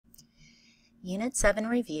Unit 7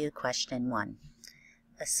 Review Question 1.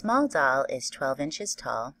 A small doll is 12 inches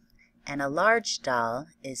tall and a large doll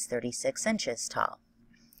is 36 inches tall.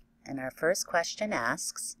 And our first question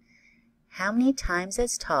asks, how many times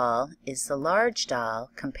as tall is the large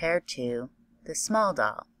doll compared to the small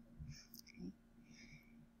doll? Okay.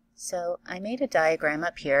 So I made a diagram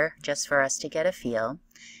up here just for us to get a feel,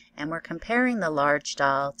 and we're comparing the large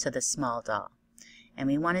doll to the small doll. And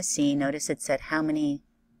we want to see, notice it said how many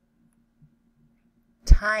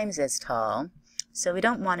times as tall, so we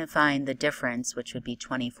don't want to find the difference, which would be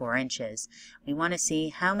 24 inches. We want to see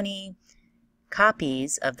how many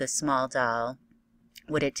copies of the small doll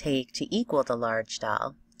would it take to equal the large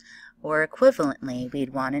doll, or equivalently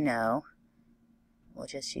we'd want to know, we'll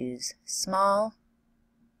just use small,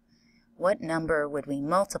 what number would we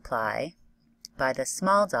multiply by the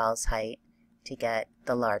small doll's height to get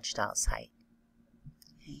the large doll's height.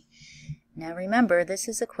 Okay. Now remember, this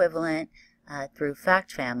is equivalent through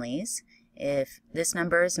fact families. If this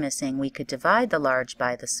number is missing, we could divide the large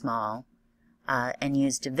by the small and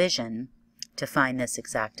use division to find this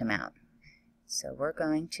exact amount. So we're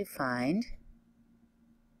going to find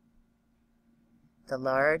the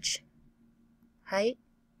large height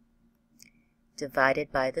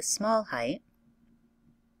divided by the small height,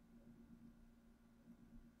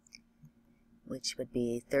 which would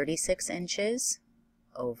be 36 inches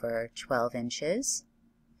over 12 inches.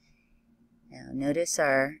 Now notice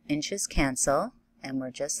our inches cancel, and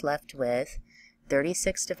we're just left with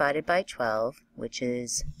 36 divided by 12, which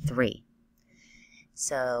is 3.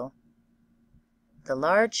 So the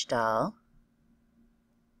large doll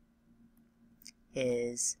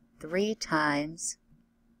is 3 times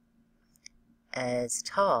as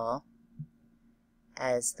tall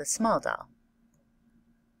as the small doll.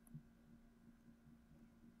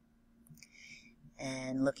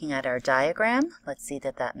 And looking at our diagram, let's see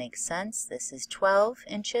that that makes sense. This is 12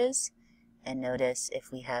 inches, and notice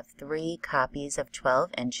if we have 3 copies of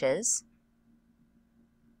 12 inches,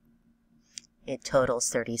 it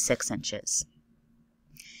totals 36 inches.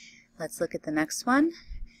 Let's look at the next one.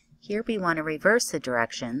 Here we want to reverse the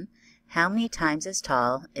direction. How many times as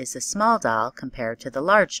tall is the small doll compared to the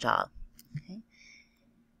large doll? Okay.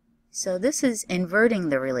 So this is inverting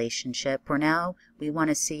the relationship, where now we want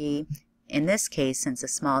to see, in this case, since the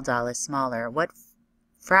small doll is smaller, what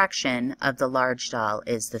fraction of the large doll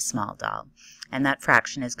is the small doll? And that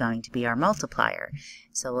fraction is going to be our multiplier.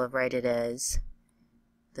 So we'll write it as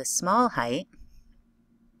the small height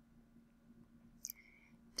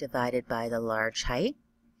divided by the large height.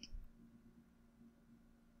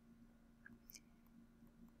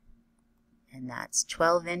 And that's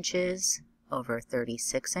 12 inches over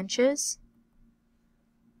 36 inches.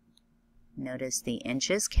 Notice the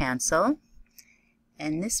inches cancel,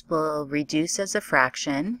 and this will reduce as a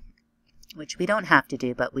fraction, which we don't have to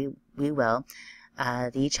do, but we will.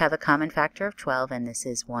 They each have a common factor of 12, and this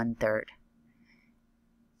is 1/3.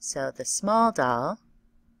 So the small doll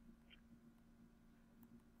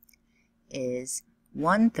is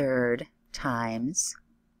 1/3 times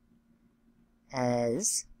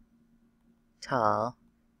as tall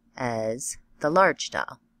as the large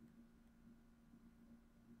doll.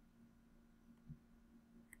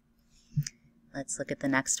 Let's look at the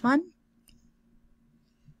next one.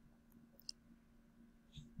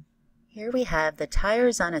 Here we have the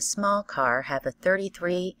tires on a small car have a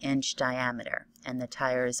 33-inch diameter, and the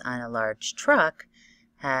tires on a large truck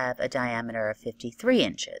have a diameter of 53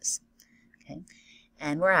 inches. Okay.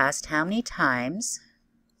 And we're asked how many times,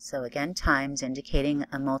 so again times indicating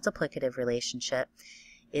a multiplicative relationship,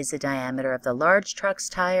 is the diameter of the large truck's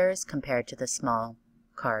tires compared to the small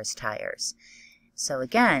car's tires. So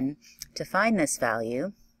again, to find this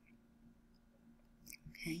value,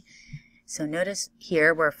 okay, so notice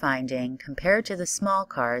here we're finding, compared to the small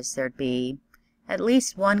cars, there'd be at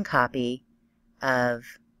least 1 copy of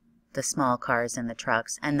the small cars and the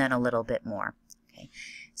trucks, and then a little bit more. Okay,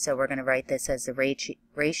 so we're going to write this as the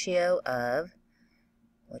ratio of,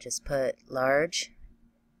 we'll just put large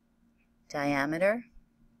diameter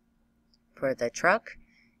for the truck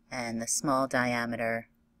and the small diameter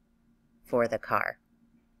for the car.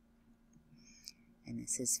 And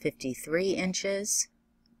this is 53 inches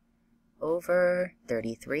over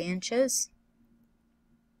 33 inches.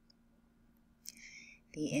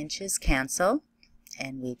 The inches cancel,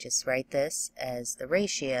 and we just write this as the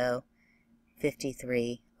ratio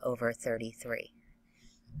 53 over 33.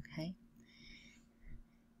 Okay.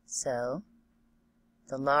 So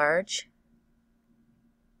the large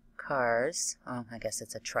cars, oh, I guess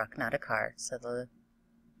it's a truck, not a car. So the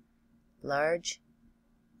large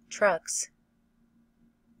trucks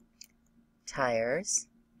tires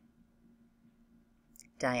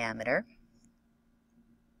diameter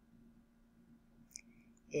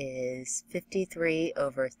is 53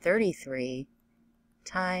 over 33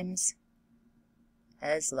 times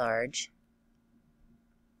as large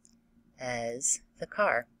as the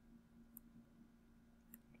car.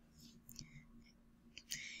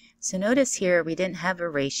 So notice here we didn't have a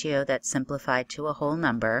ratio that's simplified to a whole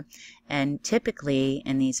number, and typically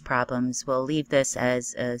in these problems we'll leave this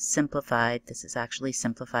as a simplified, this is actually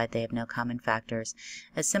simplified, they have no common factors,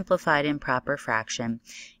 a simplified improper fraction.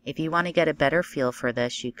 If you want to get a better feel for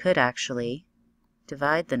this, you could actually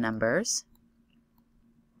divide the numbers.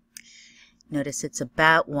 Notice it's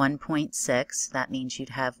about 1.6. That means you'd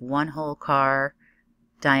have one whole car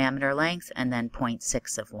diameter length and then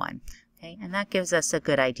 0.6 of one. Okay, and that gives us a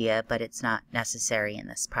good idea, but it's not necessary in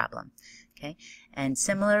this problem. Okay, and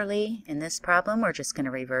similarly in this problem we're just going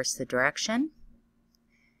to reverse the direction.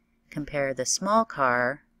 Compare the small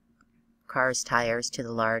car's tires to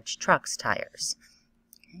the large truck's tires.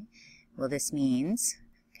 Okay, well this means,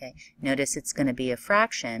 okay, notice it's going to be a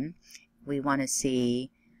fraction. We want to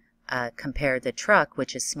see compare the truck,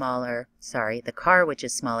 which is smaller, the car which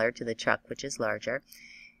is smaller to the truck which is larger.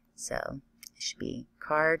 So it should be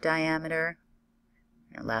car diameter.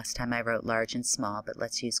 Now, last time I wrote large and small, but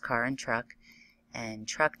let's use car and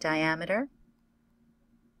truck diameter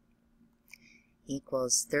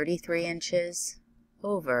equals 33 inches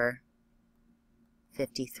over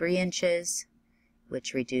 53 inches,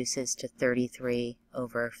 which reduces to 33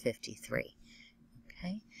 over 53.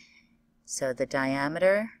 Okay, so the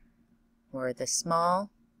diameter, or the small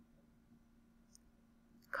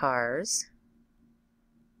car's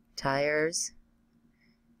tires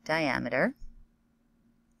diameter,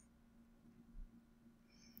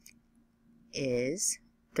 is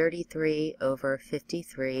 33 over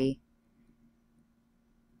 53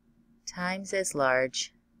 times as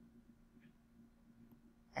large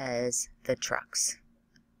as the truck's.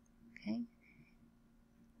 Okay,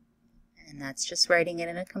 and that's just writing it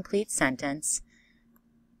in a complete sentence.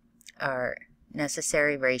 Our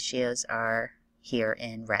necessary ratios are here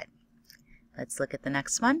in red. Let's look at the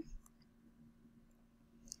next one.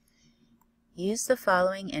 Use the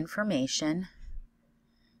following information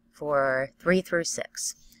for 3 through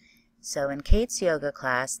 6. So in Kate's yoga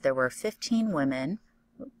class there were 15 women.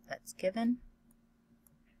 That's given.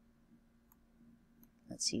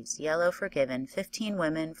 Let's use yellow for given. 15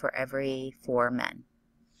 women for every 4 men.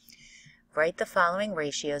 Write the following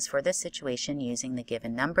ratios for this situation using the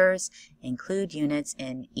given numbers. Include units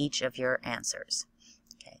in each of your answers.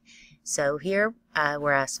 Okay, so here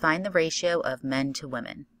we're asked find the ratio of men to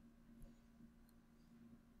women.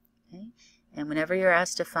 Okay, and whenever you're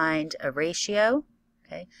asked to find a ratio,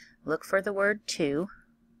 okay, look for the word to.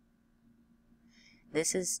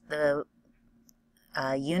 This is the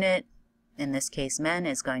unit, in this case men,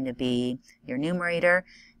 is going to be your numerator.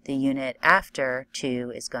 The unit after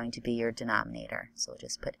 2 is going to be your denominator. So we'll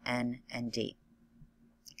just put N and D.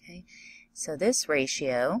 Okay, so this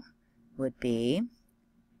ratio would be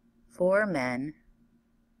 4 men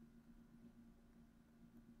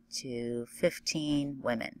to 15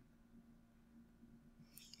 women.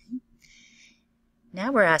 Okay.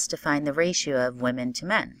 Now we're asked to find the ratio of women to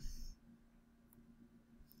men.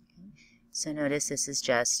 Okay. So notice this is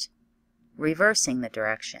just reversing the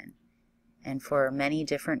direction. And for many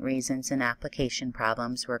different reasons in application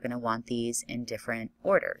problems, we're going to want these in different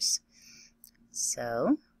orders.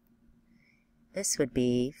 So this would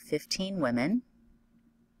be 15 women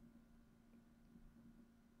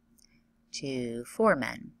to 4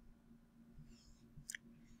 men.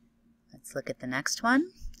 Let's look at the next one.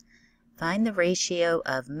 Find the ratio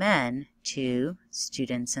of men to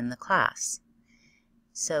students in the class.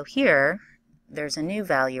 So here, there's a new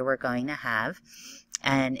value we're going to have,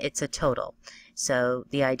 and it's a total. So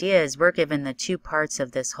the idea is we're given the 2 parts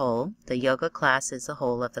of this whole. The yoga class is the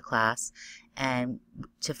whole of the class, and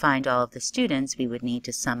to find all of the students we would need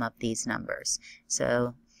to sum up these numbers.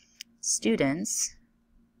 So students,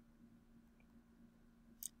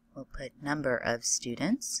 we'll put number of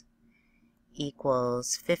students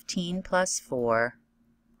equals 15 plus 4,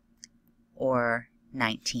 or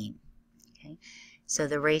 19. Okay. So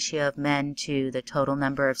the ratio of men to the total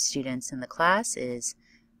number of students in the class is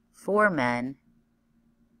 4 men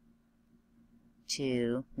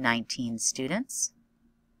to 19 students.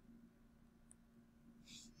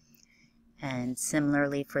 And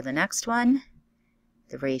similarly for the next one,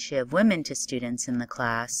 the ratio of women to students in the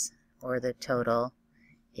class, or the total,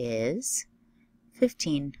 is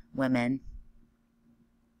 15 women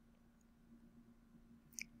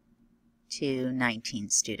to 19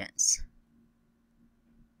 students.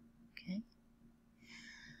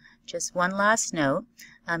 Just one last note.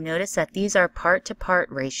 Notice that these are part-to-part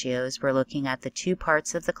ratios. We're looking at the two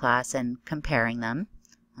parts of the class and comparing them.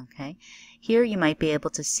 Okay. Here you might be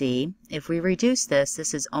able to see, if we reduce this,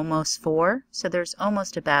 this is almost 4, so there's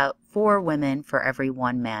almost about 4 women for every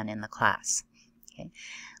 1 man in the class. Okay.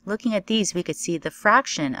 Looking at these, we could see the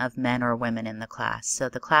fraction of men or women in the class. So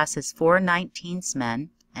the class is 4/19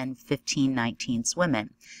 men and 15/19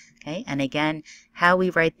 women. Okay. And again, how we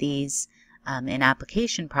write these in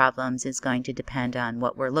application problems is going to depend on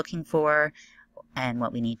what we're looking for and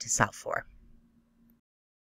what we need to solve for.